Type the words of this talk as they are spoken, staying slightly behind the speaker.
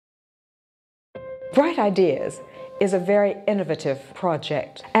Bright Ideas is a very innovative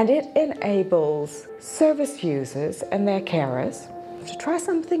project, and it enables service users and their carers to try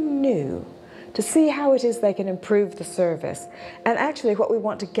something new, to see how it is they can improve the service. And actually what we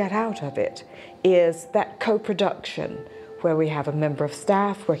want to get out of it is that co-production where we have a member of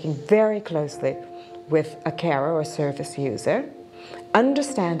staff working very closely with a carer or service user,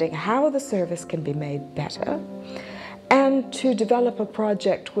 understanding how the service can be made better, and to develop a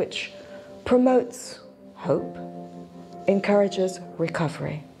project which promotes hope, encourages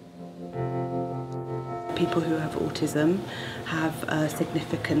recovery. People who have autism have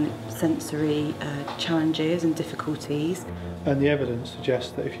significant sensory challenges and difficulties. And the evidence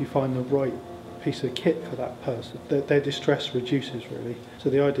suggests that if you find the right piece of kit for that person, their distress reduces really. So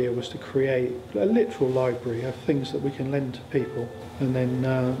the idea was to create a literal library of things that we can lend to people, and then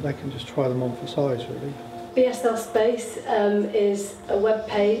they can just try them on for size really. BSL Space is a web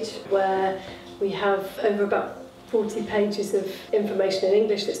page where we have over about 40 pages of information in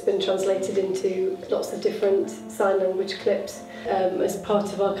English that's been translated into lots of different sign language clips. As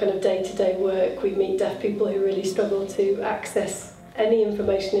part of our kind of day-to-day work, we meet deaf people who really struggle to access any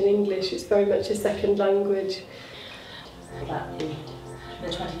information in English. It's very much a second language. In the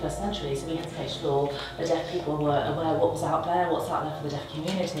 21st century, so we had to make sure the deaf people were aware what was out there, what's out there for the deaf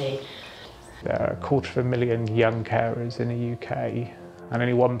community. There are 250,000 young carers in the UK, and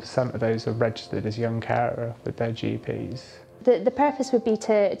only 1% of those are registered as young carer with their GPs. The purpose would be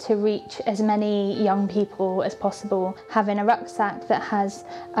to reach as many young people as possible, having a rucksack that has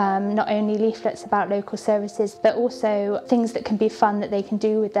not only leaflets about local services, but also things that can be fun that they can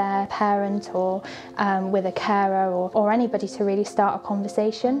do with their parent or with a carer or anybody to really start a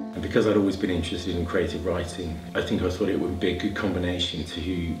conversation. And because I'd always been interested in creative writing, I thought it would be a good combination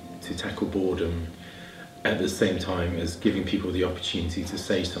to tackle boredom at the same time as giving people the opportunity to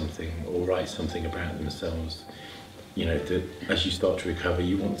say something or write something about themselves. You know, that as you start to recover,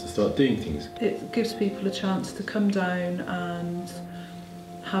 you want to start doing things. It gives people a chance to come down and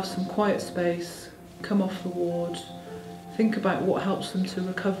have some quiet space, come off the ward, think about what helps them to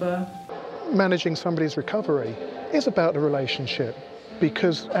recover. Managing somebody's recovery is about the relationship,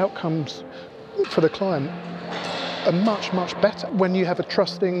 because outcomes for the client are much, much better when you have a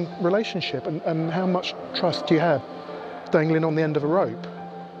trusting relationship. And how much trust do you have dangling on the end of a rope?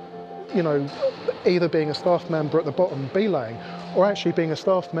 You know, either being a staff member at the bottom belaying, or actually being a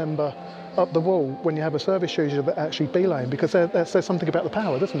staff member up the wall when you have a service user that actually belaying, because there's something about the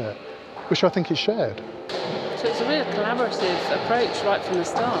power, doesn't it? Which I think is shared. So it's a real collaborative approach right from the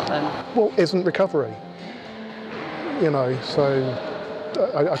start then? Well, isn't recovery, you know, so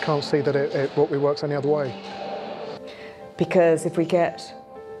I can't see that it works any other way. Because if we get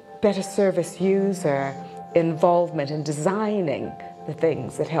better service user involvement in designing the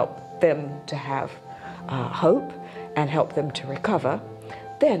things that help them to have hope and help them to recover,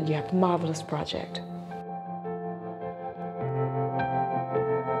 then you have a marvellous project.